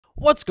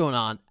What's going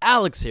on?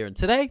 Alex here, and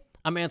today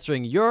I'm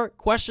answering your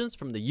questions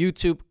from the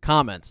YouTube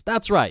comments.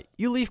 That's right,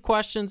 you leave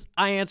questions,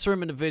 I answer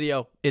them in a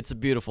video. It's a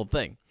beautiful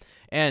thing.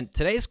 And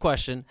today's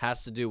question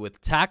has to do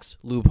with tax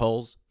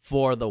loopholes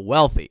for the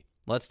wealthy.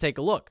 Let's take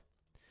a look.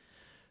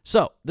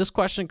 So this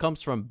question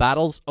comes from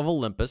Battles of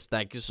Olympus.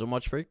 Thank you so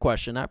much for your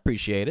question. I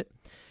appreciate it.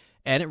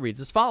 And it reads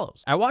as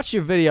follows. I watched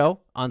your video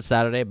on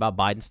Saturday about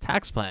Biden's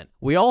tax plan.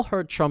 We all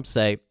heard Trump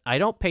say, "I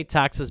don't pay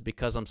taxes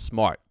because I'm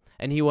smart."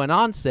 And he went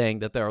on saying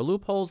that there are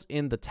loopholes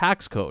in the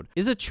tax code.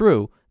 Is it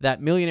true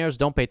that millionaires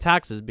don't pay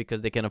taxes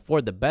because they can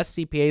afford the best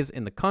CPAs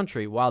in the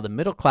country while the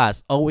middle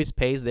class always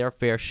pays their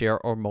fair share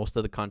or most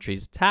of the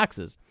country's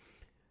taxes?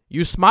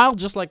 You smile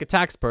just like a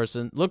tax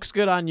person. Looks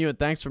good on you, and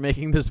thanks for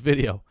making this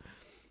video.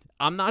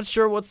 I'm not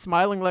sure what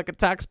smiling like a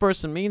tax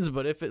person means,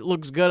 but if it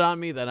looks good on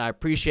me, then I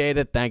appreciate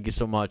it. Thank you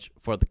so much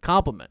for the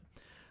compliment.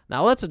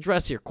 Now let's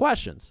address your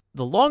questions.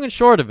 The long and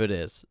short of it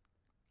is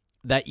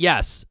that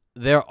yes,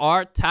 there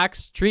are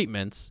tax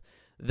treatments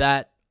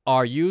that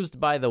are used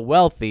by the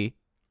wealthy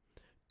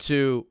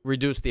to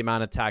reduce the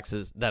amount of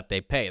taxes that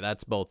they pay.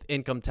 That's both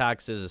income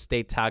taxes,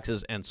 estate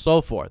taxes, and so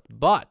forth.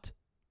 But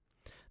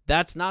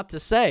that's not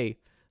to say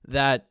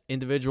that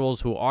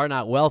individuals who are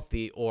not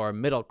wealthy or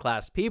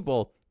middle-class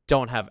people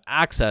don't have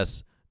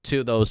access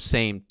to those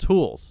same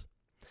tools.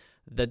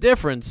 The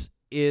difference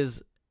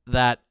is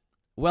that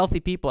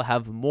wealthy people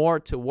have more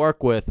to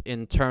work with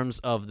in terms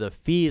of the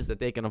fees that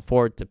they can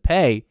afford to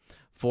pay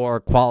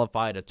for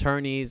qualified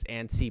attorneys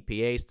and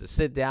CPAs to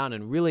sit down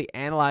and really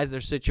analyze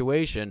their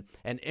situation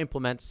and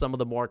implement some of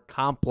the more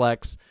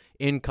complex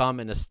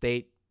income and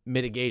estate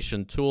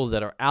mitigation tools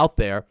that are out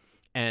there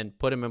and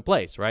put them in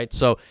place, right?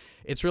 So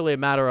it's really a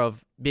matter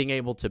of being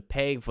able to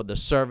pay for the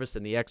service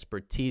and the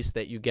expertise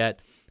that you get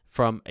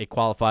from a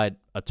qualified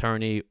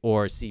attorney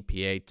or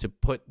CPA to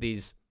put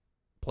these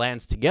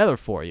plans together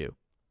for you.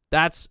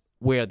 That's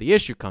where the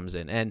issue comes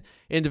in. And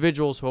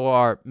individuals who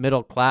are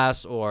middle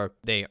class or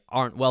they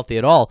aren't wealthy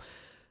at all,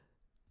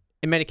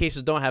 in many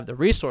cases don't have the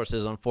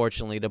resources,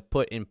 unfortunately, to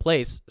put in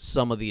place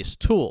some of these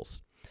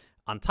tools.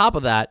 On top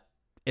of that,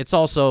 it's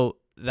also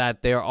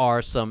that there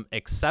are some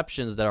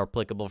exceptions that are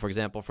applicable, for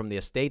example, from the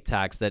estate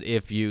tax, that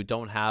if you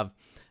don't have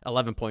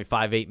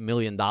 $11.58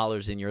 million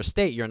in your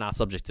estate, you're not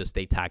subject to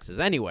estate taxes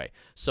anyway.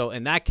 So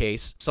in that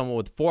case, someone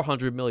with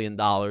 $400 million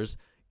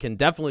can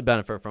definitely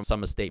benefit from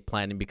some estate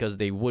planning because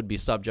they would be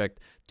subject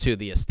to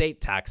the estate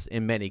tax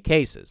in many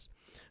cases.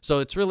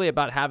 So it's really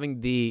about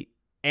having the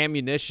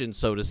ammunition,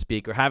 so to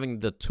speak, or having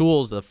the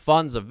tools, the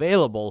funds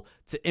available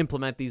to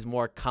implement these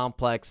more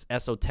complex,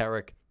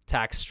 esoteric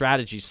tax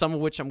strategies, some of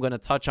which I'm going to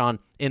touch on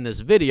in this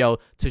video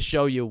to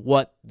show you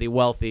what the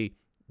wealthy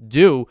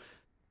do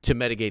to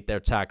mitigate their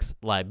tax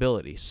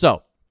liability.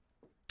 So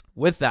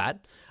with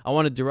that, I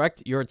want to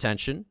direct your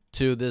attention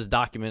to this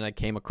document I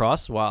came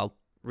across while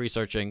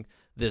researching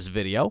this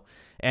video,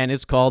 and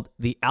it's called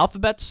The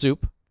Alphabet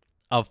Soup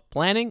of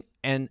Planning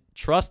and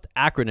Trust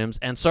Acronyms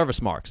and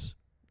Service Marks.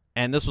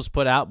 And this was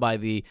put out by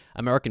the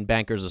American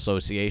Bankers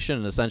Association,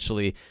 and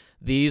essentially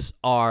these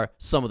are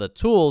some of the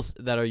tools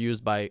that are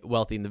used by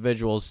wealthy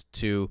individuals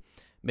to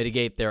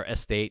mitigate their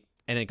estate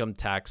and income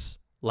tax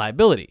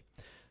liability.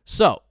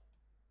 So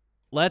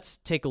let's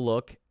take a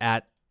look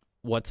at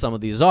what some of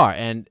these are.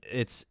 And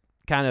it's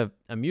kind of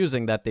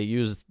amusing that they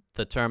use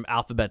the term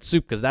alphabet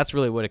soup because that's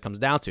really what it comes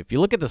down to. If you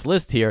look at this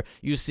list here,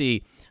 you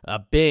see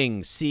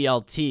Bing,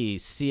 CLT,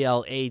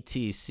 CLAT,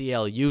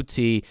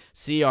 CLUT,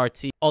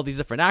 CRT, all these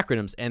different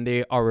acronyms, and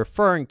they are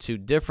referring to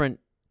different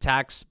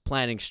tax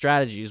planning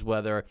strategies,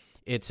 whether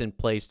it's in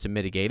place to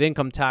mitigate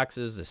income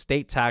taxes,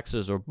 estate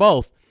taxes, or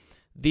both.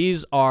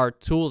 These are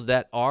tools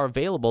that are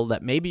available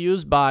that may be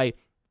used by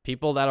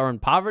people that are in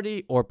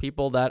poverty or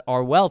people that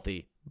are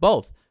wealthy,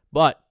 both.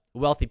 But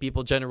wealthy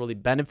people generally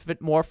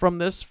benefit more from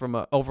this from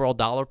an overall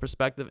dollar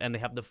perspective, and they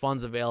have the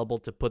funds available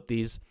to put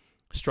these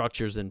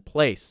structures in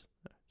place.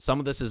 Some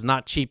of this is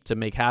not cheap to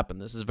make happen.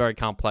 This is very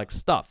complex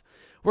stuff.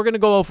 We're going to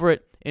go over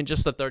it in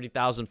just a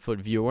 30,000-foot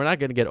view. We're not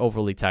going to get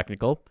overly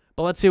technical,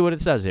 but let's see what it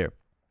says here.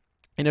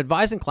 In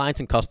advising clients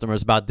and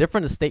customers about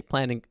different estate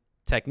planning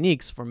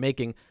techniques for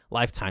making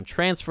lifetime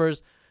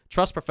transfers,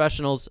 trust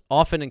professionals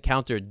often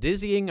encounter a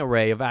dizzying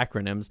array of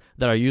acronyms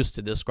that are used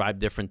to describe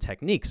different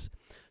techniques.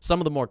 Some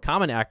of the more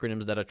common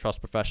acronyms that a trust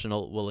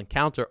professional will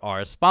encounter are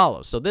as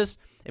follows. So this,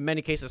 in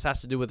many cases,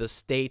 has to do with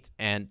estate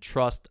and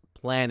trust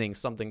planning,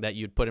 something that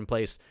you'd put in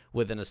place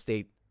with an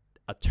estate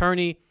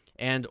attorney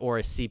and or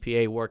a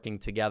CPA working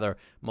together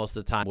most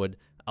of the time would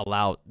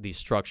allow these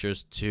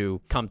structures to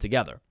come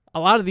together. A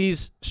lot of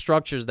these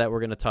structures that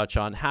we're going to touch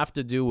on have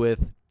to do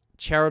with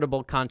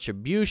charitable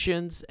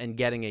contributions and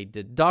getting a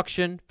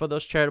deduction for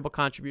those charitable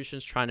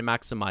contributions, trying to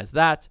maximize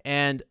that,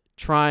 and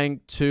trying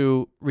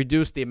to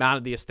reduce the amount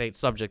of the estate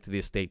subject to the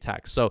estate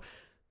tax. So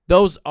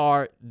those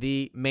are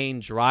the main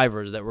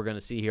drivers that we're going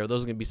to see here.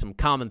 Those are going to be some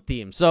common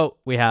themes. So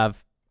we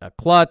have a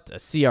CLUT, a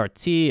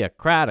CRT, a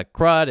CRAT, a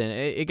CRUD, and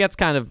it gets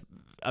kind of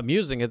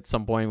amusing at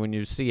some point when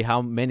you see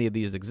how many of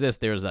these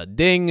exist. There's a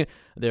DING,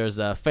 there's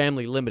a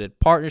family limited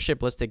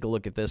partnership. Let's take a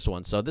look at this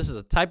one. So this is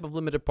a type of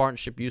limited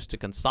partnership used to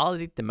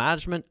consolidate the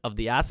management of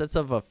the assets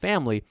of a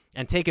family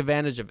and take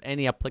advantage of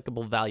any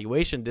applicable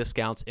valuation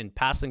discounts in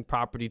passing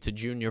property to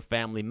junior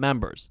family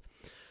members.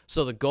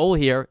 So the goal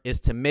here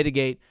is to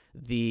mitigate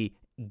the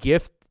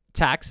gift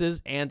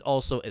taxes and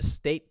also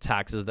estate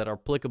taxes that are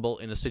applicable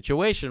in a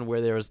situation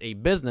where there is a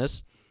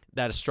business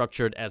that is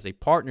structured as a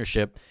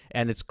partnership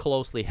and it's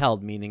closely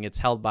held, meaning it's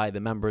held by the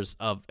members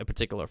of a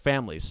particular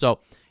family. So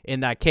in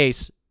that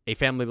case, a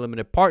family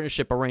limited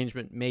partnership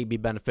arrangement may be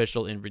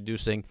beneficial in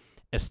reducing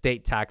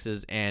estate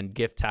taxes and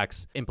gift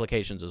tax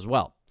implications as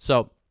well.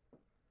 So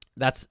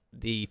that's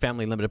the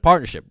family limited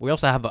partnership. We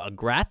also have a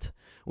GRAT,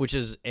 which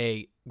is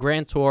a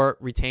grantor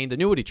retained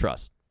annuity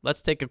trust.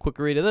 Let's take a quick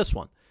read of this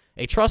one.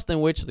 A trust in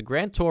which the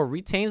grantor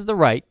retains the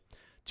right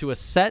to a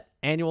set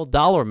annual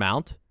dollar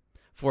amount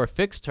for a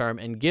fixed term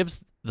and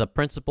gives the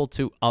principal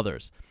to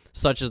others,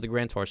 such as the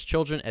grantor's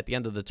children, at the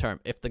end of the term.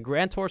 If the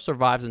grantor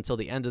survives until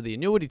the end of the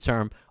annuity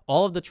term,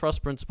 all of the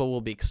trust principal will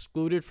be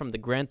excluded from the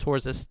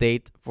grantor's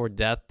estate for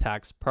death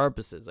tax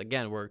purposes.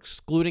 Again, we're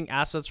excluding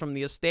assets from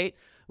the estate.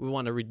 We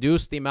want to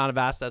reduce the amount of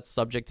assets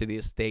subject to the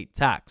estate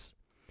tax.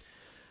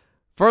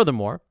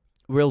 Furthermore,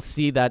 we'll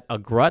see that a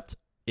GRUT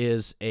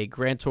is a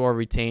grantor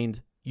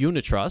retained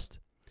unitrust.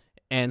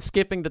 And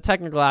skipping the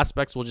technical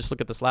aspects, we'll just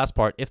look at this last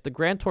part. If the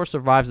grantor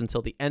survives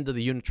until the end of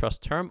the unitrust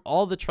term,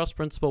 all the trust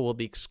principal will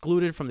be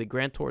excluded from the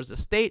grantor's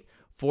estate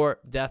for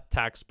death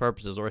tax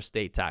purposes or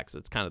estate tax.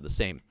 It's kind of the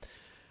same.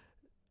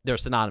 They're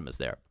synonymous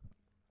there.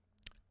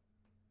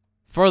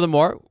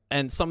 Furthermore,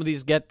 and some of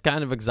these get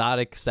kind of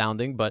exotic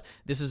sounding, but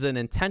this is an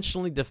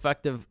intentionally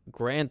defective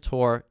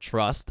grantor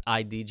trust,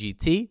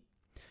 IDGT.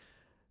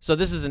 So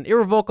this is an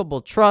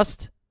irrevocable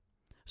trust,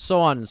 so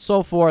on and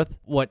so forth.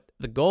 What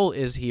the goal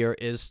is here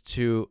is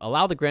to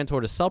allow the grantor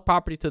to sell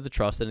property to the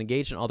trust and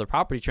engage in other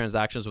property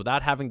transactions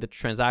without having the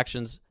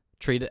transactions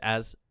treated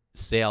as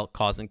sale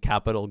causing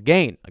capital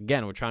gain.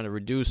 Again, we're trying to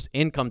reduce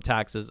income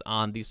taxes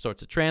on these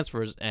sorts of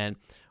transfers and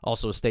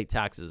also estate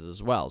taxes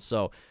as well.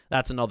 So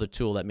that's another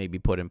tool that may be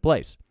put in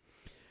place.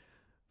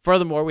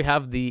 Furthermore, we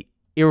have the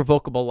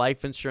Irrevocable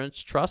Life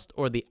Insurance Trust,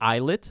 or the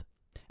ILIT.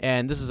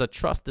 And this is a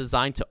trust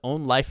designed to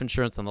own life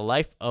insurance on the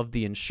life of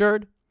the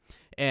insured.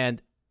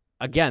 And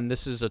again,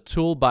 this is a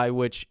tool by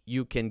which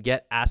you can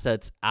get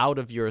assets out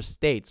of your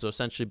estate. So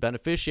essentially,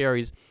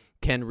 beneficiaries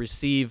can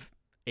receive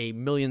a $1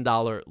 million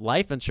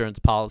life insurance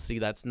policy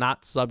that's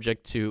not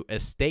subject to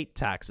estate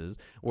taxes.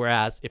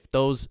 Whereas if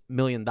those $1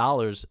 million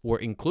were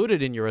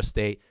included in your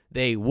estate,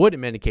 they would in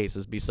many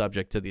cases be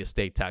subject to the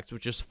estate tax,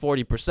 which is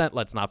 40%,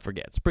 let's not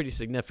forget. It's pretty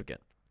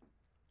significant.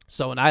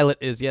 So an ILIT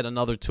is yet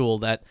another tool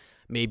that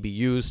may be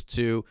used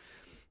to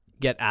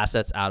get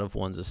assets out of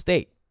one's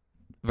estate.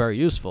 Very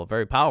useful,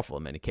 very powerful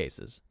in many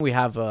cases. We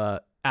have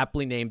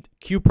aptly named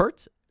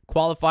QPERT,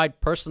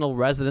 Qualified Personal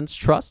Residence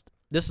Trust.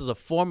 This is a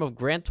form of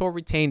grantor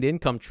retained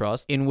income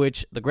trust in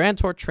which the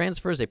grantor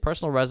transfers a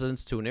personal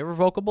residence to an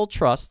irrevocable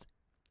trust,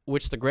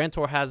 which the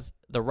grantor has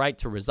the right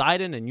to reside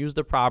in and use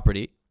the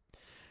property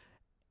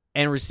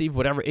and receive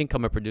whatever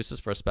income it produces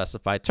for a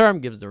specified term,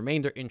 gives the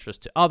remainder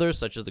interest to others,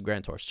 such as the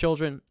grantor's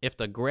children. If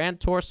the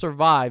grantor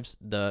survives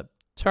the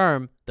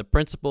term, the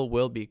principal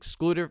will be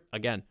excluded,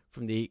 again,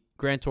 from the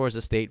grantor's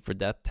estate for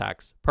death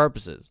tax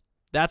purposes.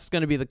 That's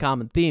going to be the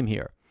common theme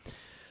here.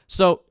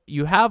 So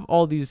you have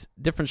all these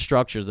different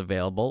structures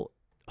available,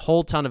 a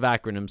whole ton of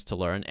acronyms to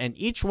learn, and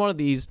each one of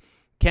these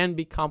can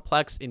be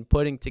complex in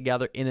putting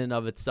together in and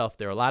of itself.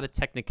 There are a lot of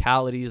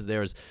technicalities.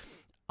 There's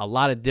a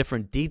lot of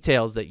different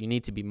details that you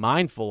need to be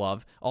mindful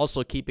of.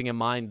 Also keeping in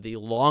mind the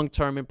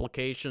long-term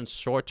implications,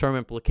 short-term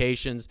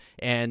implications,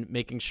 and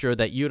making sure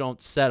that you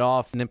don't set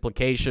off an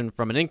implication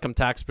from an income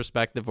tax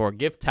perspective or a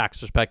gift tax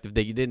perspective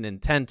that you didn't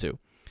intend to.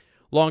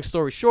 Long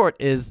story short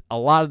is a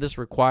lot of this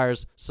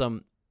requires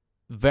some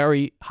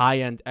very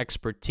high-end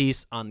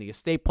expertise on the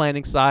estate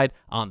planning side,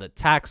 on the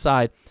tax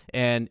side,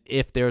 and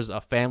if there's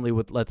a family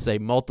with, let's say,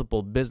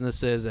 multiple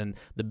businesses and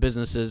the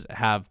businesses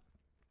have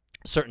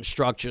certain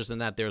structures in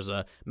that there's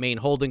a main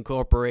holding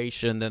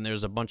corporation, then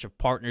there's a bunch of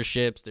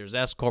partnerships, there's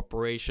S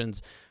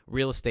corporations,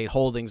 real estate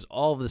holdings,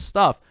 all of this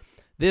stuff.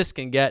 This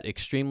can get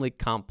extremely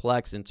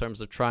complex in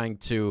terms of trying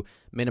to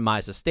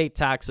minimize estate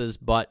taxes,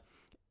 but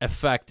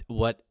affect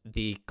what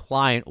the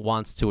client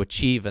wants to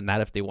achieve, and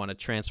that if they want to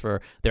transfer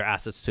their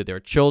assets to their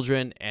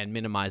children and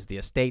minimize the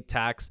estate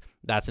tax,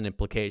 that's an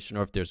implication.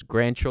 Or if there's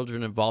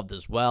grandchildren involved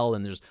as well,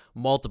 and there's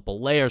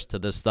multiple layers to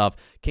this stuff,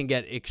 can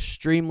get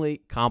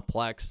extremely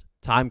complex,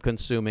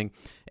 time-consuming,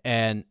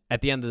 and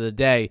at the end of the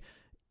day,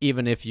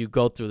 even if you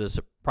go through this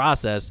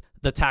process,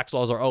 the tax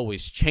laws are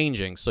always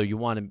changing, so you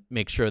want to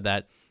make sure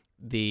that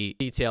the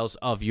details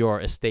of your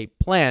estate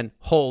plan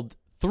hold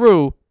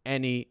through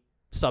any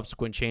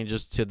subsequent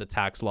changes to the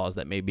tax laws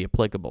that may be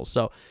applicable.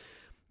 So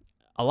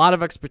a lot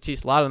of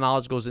expertise, a lot of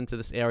knowledge goes into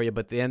this area,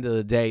 but at the end of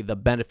the day, the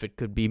benefit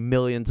could be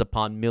millions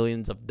upon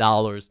millions of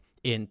dollars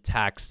in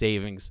tax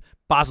savings,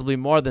 possibly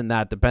more than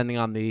that, depending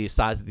on the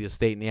size of the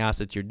estate and the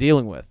assets you're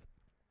dealing with.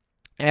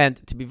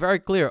 And to be very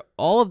clear,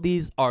 all of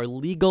these are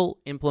legal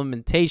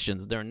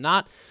implementations. They're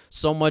not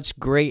so much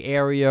gray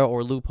area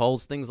or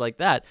loopholes, things like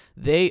that.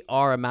 They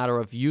are a matter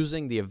of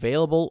using the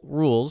available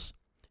rules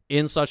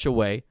in such a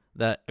way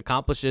that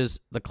accomplishes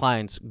the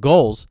client's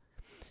goals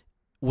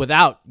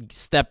without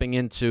stepping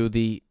into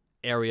the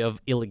area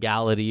of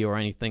illegality or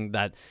anything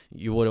that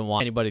you wouldn't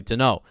want anybody to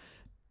know.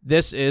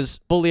 This is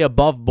fully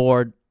above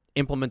board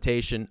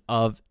implementation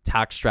of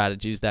tax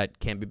strategies that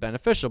can be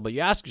beneficial. But you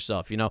ask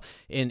yourself,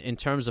 in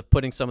terms of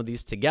putting some of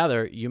these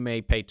together, you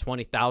may pay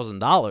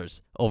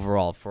 $20,000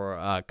 overall for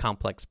a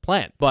complex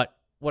plan. But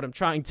what I'm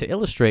trying to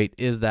illustrate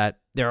is that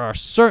there are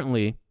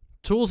certainly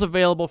tools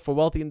available for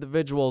wealthy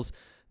individuals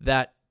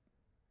that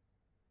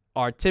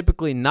are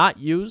typically not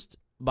used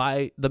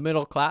by the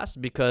middle class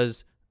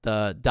because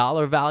the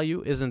dollar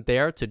value isn't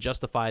there to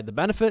justify the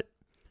benefit.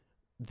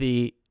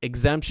 The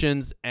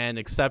exemptions and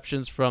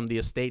exceptions from the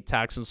estate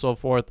tax and so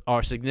forth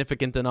are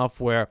significant enough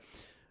where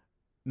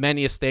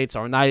many estates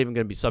are not even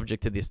going to be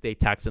subject to the estate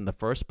tax in the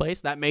first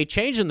place. That may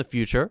change in the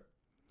future.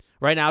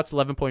 Right now it's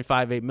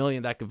 $11.58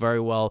 million. That could very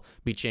well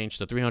be changed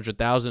to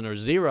 $300,000 or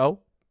zero,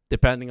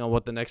 depending on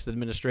what the next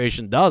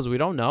administration does. We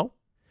don't know.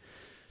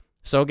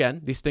 So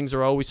again, these things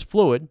are always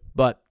fluid,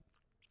 but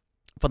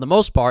for the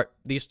most part,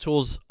 these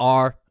tools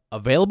are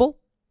available.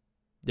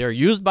 They're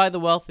used by the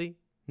wealthy,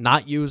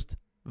 not used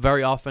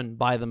very often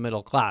by the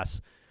middle class.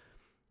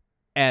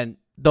 And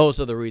those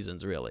are the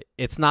reasons, really.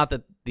 It's not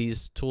that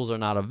these tools are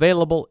not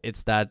available.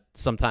 It's that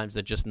sometimes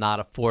they're just not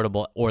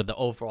affordable, or the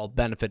overall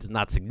benefit is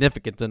not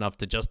significant enough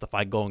to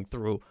justify going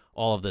through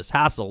all of this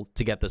hassle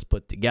to get this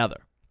put together.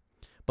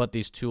 But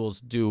these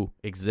tools do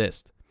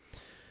exist.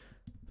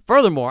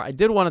 Furthermore, I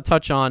did want to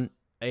touch on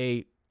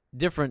a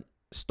different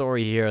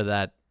story here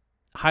that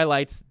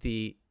highlights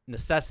the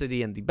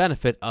necessity and the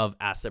benefit of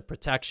asset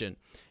protection.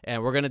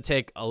 And we're going to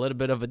take a little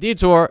bit of a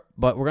detour,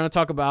 but we're going to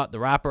talk about the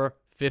rapper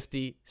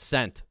 50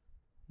 Cent.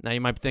 Now,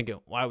 you might be thinking,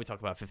 why are we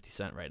talking about 50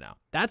 Cent right now?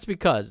 That's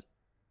because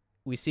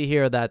we see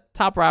here that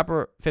top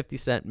rapper 50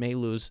 Cent may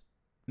lose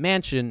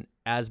mansion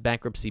as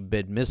bankruptcy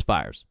bid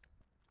misfires.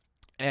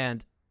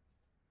 And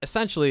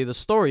essentially, the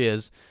story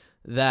is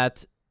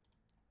that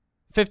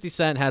 50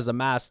 Cent has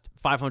amassed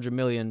 $500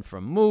 million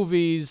from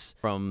movies,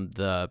 from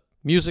the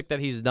music that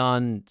he's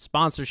done,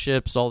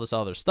 sponsorships, all this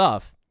other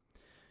stuff.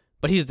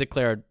 But he's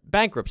declared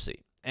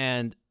bankruptcy.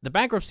 And the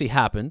bankruptcy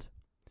happened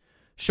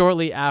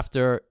shortly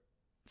after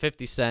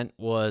 50 Cent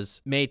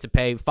was made to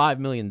pay $5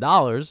 million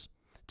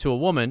to a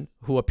woman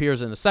who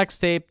appears in a sex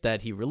tape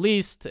that he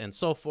released and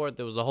so forth.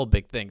 There was a whole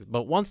big thing.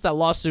 But once that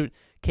lawsuit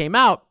came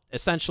out,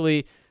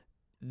 essentially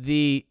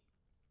the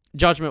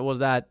judgment was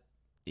that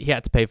he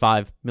had to pay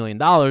 $5 million.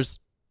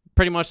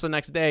 Pretty much the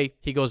next day,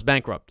 he goes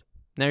bankrupt.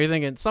 Now you're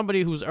thinking,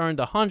 somebody who's earned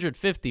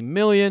 $150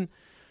 million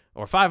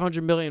or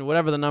 $500 million,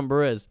 whatever the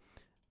number is,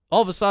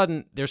 all of a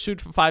sudden they're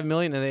sued for $5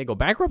 million and they go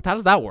bankrupt? How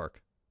does that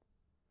work?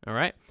 All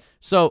right.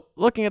 So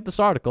looking at this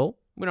article,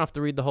 we don't have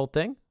to read the whole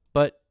thing,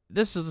 but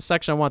this is the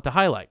section I want to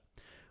highlight.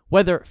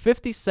 Whether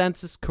 50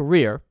 Cent's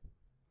career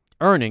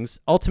earnings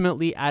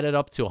ultimately added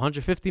up to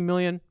 $150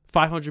 million,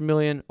 $500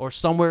 million, or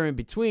somewhere in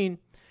between,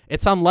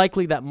 it's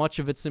unlikely that much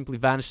of it simply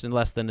vanished in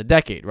less than a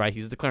decade, right?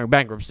 He's declaring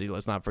bankruptcy,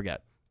 let's not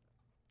forget.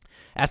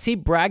 As he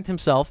bragged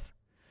himself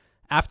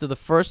after the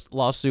first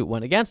lawsuit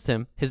went against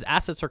him, his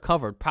assets are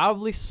covered,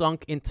 probably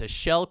sunk into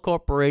shell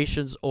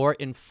corporations or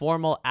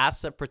informal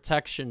asset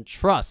protection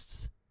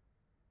trusts.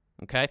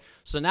 Okay?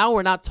 So now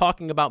we're not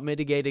talking about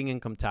mitigating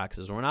income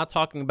taxes. We're not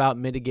talking about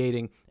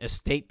mitigating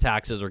estate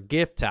taxes or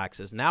gift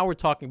taxes. Now we're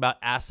talking about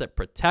asset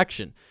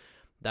protection.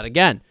 That,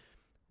 again,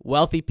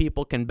 wealthy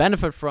people can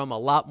benefit from a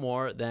lot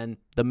more than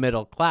the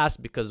middle class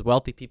because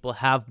wealthy people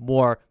have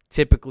more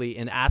typically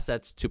in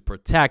assets to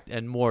protect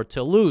and more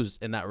to lose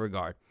in that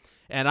regard.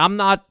 And I'm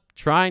not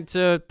trying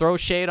to throw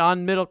shade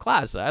on middle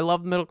class. I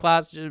love middle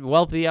class,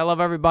 wealthy. I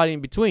love everybody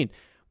in between.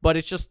 But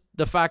it's just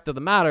the fact of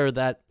the matter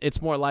that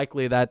it's more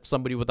likely that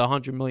somebody with a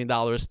 $100 million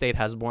estate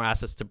has more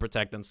assets to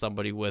protect than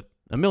somebody with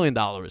 $1 million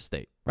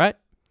estate, right?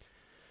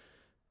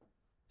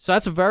 So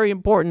that's a very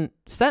important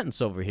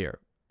sentence over here.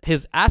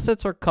 His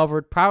assets are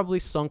covered, probably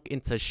sunk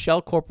into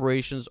shell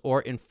corporations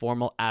or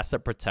informal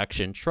asset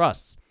protection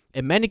trusts.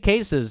 In many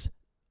cases,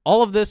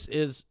 all of this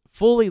is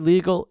fully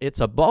legal. It's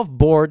above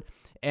board.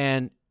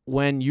 And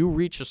when you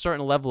reach a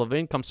certain level of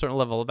income, certain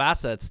level of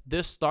assets,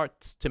 this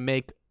starts to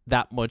make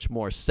that much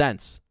more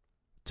sense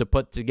to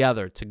put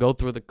together, to go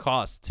through the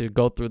costs, to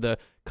go through the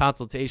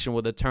consultation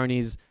with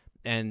attorneys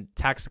and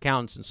tax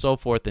accountants and so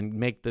forth and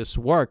make this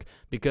work.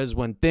 Because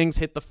when things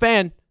hit the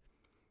fan,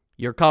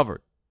 you're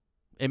covered.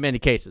 In many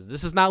cases.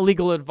 This is not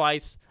legal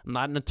advice. I'm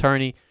not an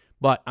attorney,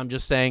 but I'm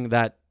just saying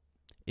that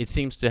it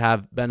seems to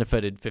have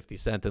benefited 50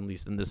 Cent, at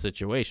least in this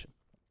situation.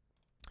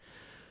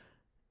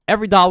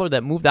 Every dollar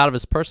that moved out of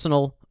his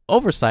personal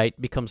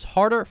oversight becomes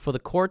harder for the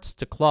courts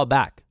to claw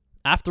back.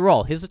 After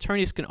all, his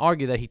attorneys can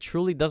argue that he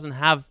truly doesn't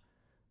have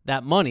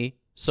that money,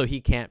 so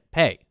he can't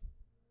pay.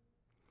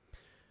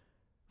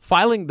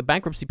 Filing the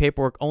bankruptcy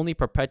paperwork only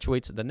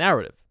perpetuates the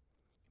narrative.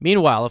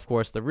 Meanwhile, of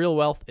course, the real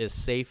wealth is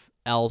safe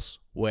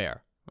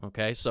elsewhere.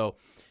 Okay, so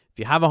if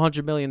you have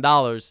 $100 million,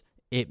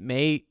 it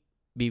may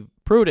be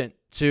prudent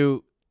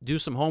to do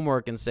some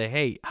homework and say,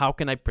 hey, how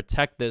can I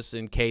protect this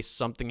in case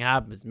something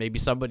happens? Maybe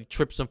somebody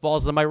trips and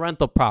falls on my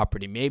rental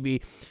property.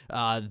 Maybe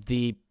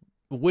the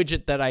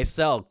widget that I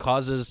sell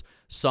causes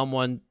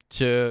someone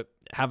to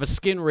have a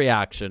skin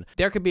reaction.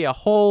 There could be a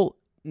whole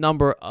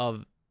number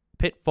of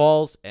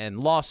pitfalls and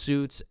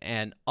lawsuits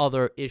and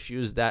other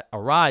issues that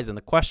arise. And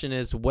the question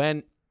is,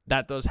 when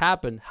that does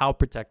happen, how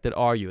protected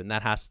are you? And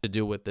that has to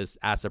do with this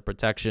asset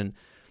protection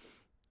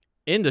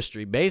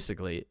industry,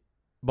 basically.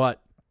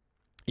 But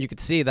you could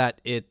see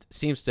that it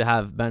seems to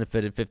have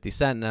benefited 50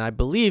 Cent. And I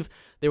believe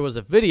there was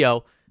a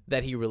video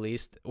that he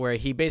released where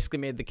he basically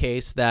made the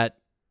case that,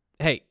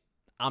 hey,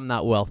 I'm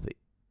not wealthy.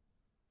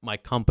 My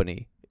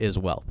company is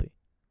wealthy,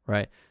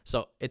 right?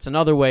 So it's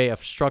another way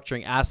of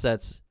structuring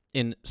assets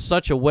in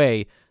such a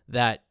way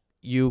that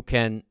you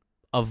can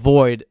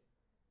avoid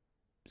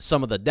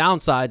some of the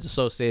downsides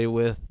associated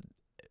with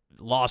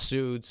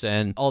lawsuits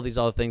and all these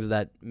other things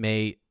that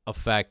may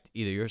affect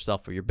either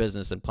yourself or your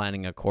business and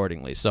planning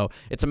accordingly. So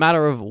it's a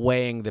matter of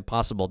weighing the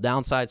possible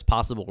downsides,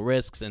 possible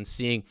risks, and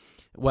seeing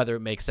whether it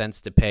makes sense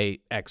to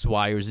pay X,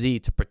 Y, or Z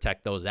to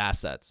protect those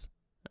assets.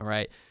 All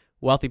right.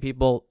 Wealthy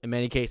people, in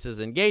many cases,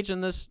 engage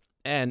in this,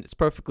 and it's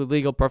perfectly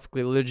legal,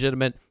 perfectly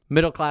legitimate.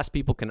 Middle-class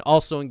people can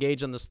also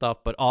engage in this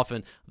stuff, but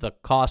often the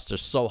costs are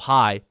so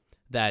high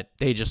that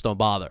they just don't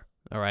bother.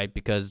 All right.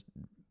 Because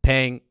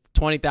paying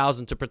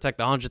 $20,000 to protect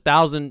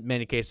 $100,000, in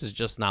many cases,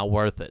 just not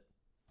worth it.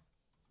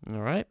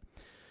 All right.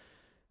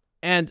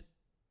 And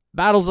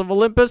Battles of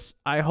Olympus,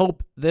 I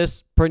hope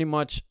this pretty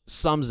much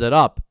sums it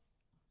up.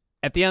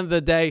 At the end of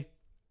the day,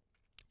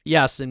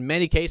 yes, in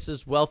many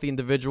cases, wealthy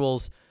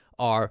individuals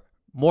are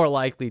more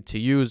likely to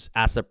use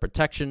asset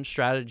protection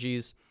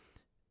strategies,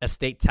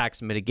 estate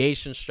tax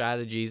mitigation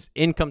strategies,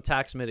 income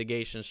tax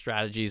mitigation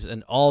strategies,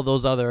 and all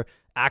those other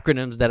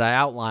acronyms that I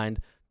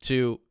outlined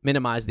to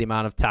minimize the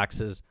amount of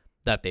taxes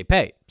that they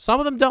pay. Some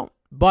of them don't,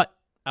 but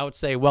I would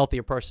say a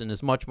wealthier person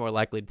is much more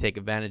likely to take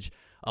advantage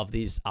of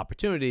these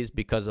opportunities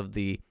because of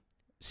the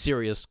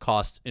serious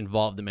costs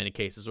involved in many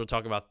cases. We're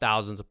talking about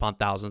thousands upon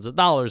thousands of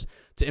dollars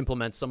to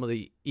implement some of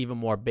the even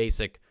more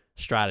basic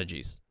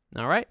strategies.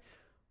 All right.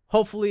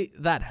 Hopefully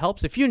that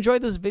helps. If you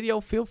enjoyed this video,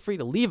 feel free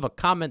to leave a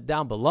comment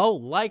down below,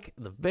 like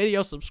the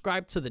video,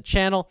 subscribe to the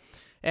channel,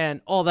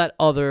 and all that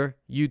other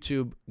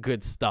YouTube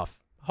good stuff.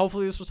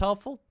 Hopefully this was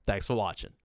helpful. Thanks for watching.